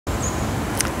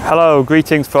Hello,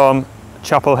 greetings from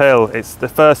Chapel Hill. It's the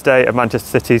first day of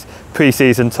Manchester City's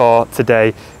pre-season tour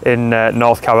today in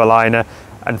North Carolina,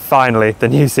 and finally the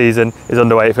new season is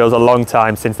underway. It feels a long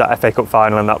time since that FA Cup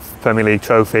final and that Premier League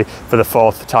trophy for the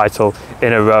 4th title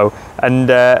in a row, and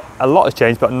a lot has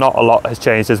changed, but not a lot has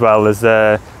changed as well. There's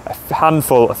a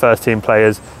handful of first team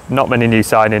players, not many new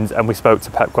signings, and we spoke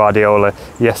to Pep Guardiola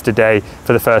yesterday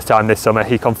for the first time this summer.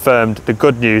 He confirmed the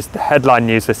good news, the headline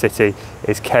news for City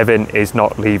is Kevin is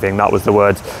not leaving. That was the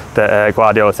words that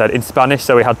Guardiola said in Spanish,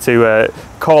 so we had to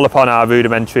call upon our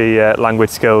rudimentary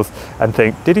language skills and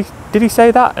think, did he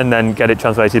say that? And then get it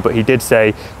translated. But he did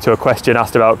say, to a question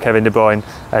asked about Kevin De Bruyne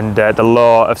and the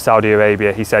law of Saudi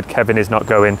Arabia, he said Kevin is not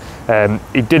going.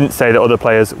 He didn't say that other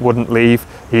players wouldn't leave.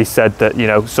 He said that, you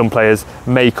know, some players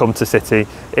may come to City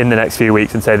in the next few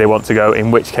weeks and say they want to go, in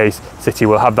which case City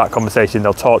will have that conversation.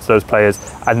 They'll talk to those players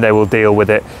and they will deal with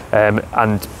it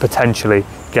and potentially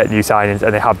get new signings,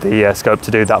 and they have the scope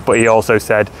to do that. But he also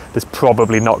said there's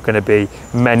probably not going to be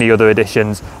many other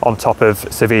additions on top of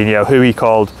Savinho, who he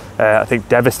called I think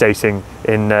devastating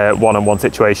in one-on-one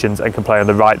situations and can play on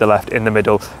the right, the left, in the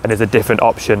middle, and is a different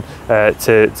option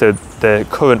to the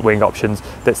current wing options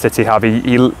that City have.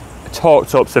 He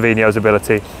talked up Savinho's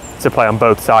ability to play on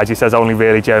both sides. He says only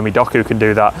really Jeremy Doku can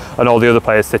do that, and all the other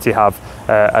players City have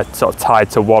are sort of tied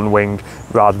to one wing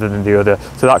rather than the other.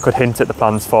 So that could hint at the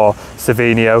plans for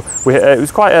Savinho. It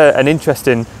was quite an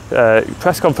interesting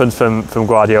press conference from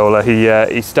Guardiola.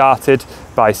 He started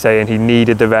by saying he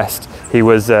needed the rest. He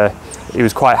was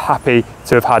quite happy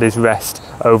to have had his rest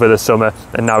over the summer,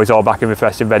 and now he's all back and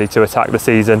refreshed and ready to attack the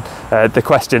season. The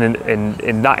question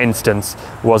in that instance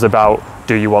was about,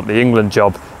 do you want the England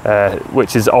job?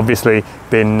 Which has obviously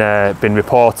been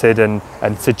reported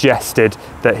and suggested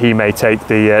that he may take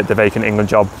the vacant England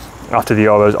job after the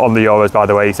Euros. On the Euros, by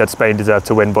the way, he said Spain deserved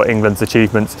to win, but England's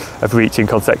achievements of reaching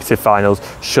consecutive finals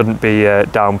shouldn't be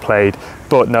downplayed.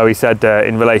 But no, he said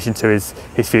in relation to his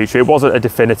future, it wasn't a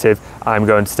definitive, I'm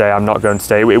going to stay, I'm not going to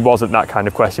stay. It wasn't that kind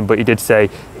of question, but he did say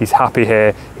he's happy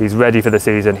here, he's ready for the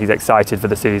season, he's excited for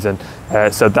the season.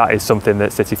 So that is something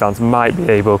that City fans might be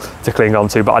able to cling on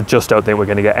to, but I just don't think we're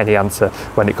going to get any answer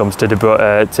when it comes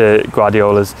to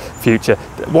Guardiola's future.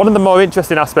 One of the more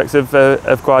interesting aspects of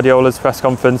Guardiola's press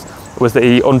conference was that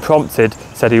he, unprompted,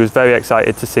 said he was very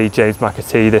excited to see James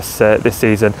McAtee this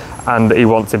season, and that he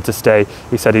wants him to stay.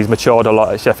 He said he's matured a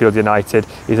lot at Sheffield United.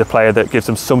 He's a player that gives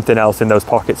them something else in those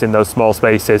pockets, in those small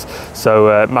spaces.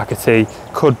 So McAtee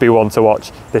could be one to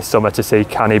watch this summer to see,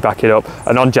 can he back it up?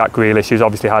 And on Jack Grealish, who's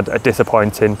obviously had a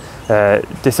disappointing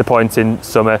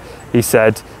summer, he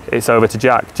said it's over to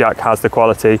Jack. Jack has the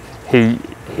quality.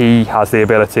 He has the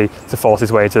ability to force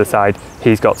his way into the side.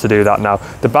 He's got to do that now.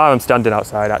 The bar I'm standing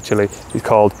outside actually is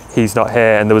called He's Not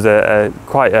Here, and there was a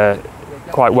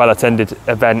quite well attended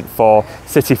event for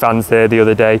City fans there the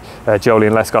other day.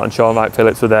 Joleon Lescott and Sean Wright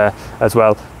Phillips were there as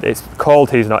well. It's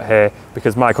called He's Not Here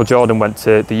because Michael Jordan went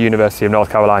to the University of North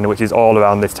Carolina, which is all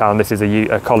around this town. This is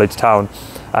a college town,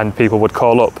 and people would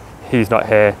call up He's Not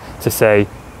Here to say,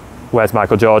 where's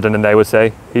Michael Jordan? And they would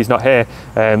say, he's not here.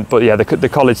 But yeah, the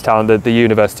college town, the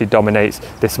university dominates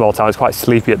this small town. It's quite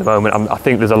sleepy at the moment. I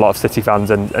think there's a lot of City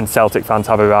fans and Celtic fans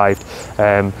have arrived.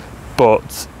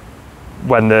 But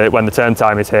when the term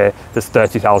time is here, there's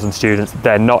 30,000 students.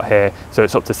 They're not here, so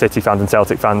it's up to City fans and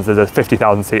Celtic fans. There's a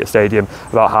 50,000 seat stadium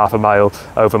about half a mile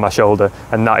over my shoulder,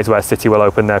 and that is where City will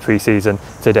open their pre-season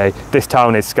today. This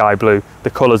town is sky blue.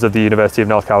 The colours of the University of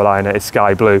North Carolina is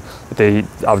sky blue.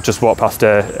 I've just walked past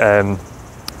a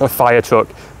fire truck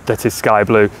that is sky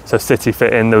blue, so City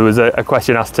fit in. There was a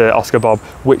question asked to Oscar Bob,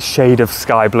 which shade of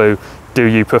sky blue do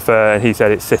you prefer? And he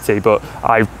said it's City, but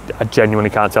I genuinely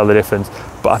can't tell the difference.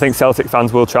 But I think Celtic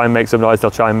fans will try and make some noise.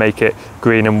 They'll try and make it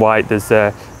green and white. There's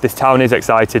this town is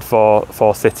excited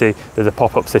for City. There's a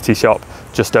pop-up City shop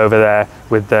just over there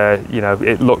with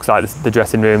it looks like the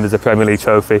dressing room. There's a Premier League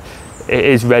trophy. It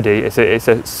is ready. It's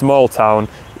a small town.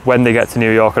 When they get to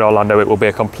New York and Orlando, it will be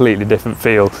a completely different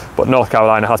feel. But North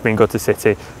Carolina has been good to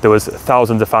City. There was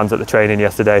thousands of fans at the training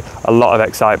yesterday. A lot of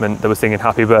excitement. They were singing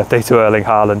happy birthday to Erling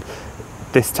Haaland.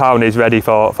 This town is ready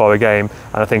for a game,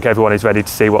 and I think everyone is ready to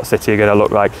see what City are going to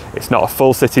look like. It's not a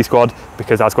full City squad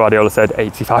because, as Guardiola said,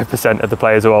 85% of the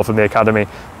players are all from the academy,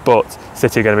 but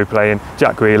City are going to be playing.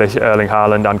 Jack Grealish, Erling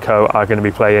Haaland and co are going to be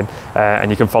playing,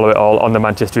 and you can follow it all on the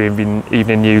Manchester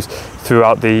Evening News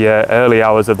throughout the early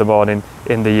hours of the morning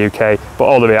in the UK. But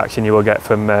all the reaction you will get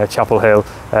from Chapel Hill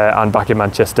and back in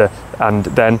Manchester, and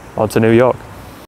then on to New York.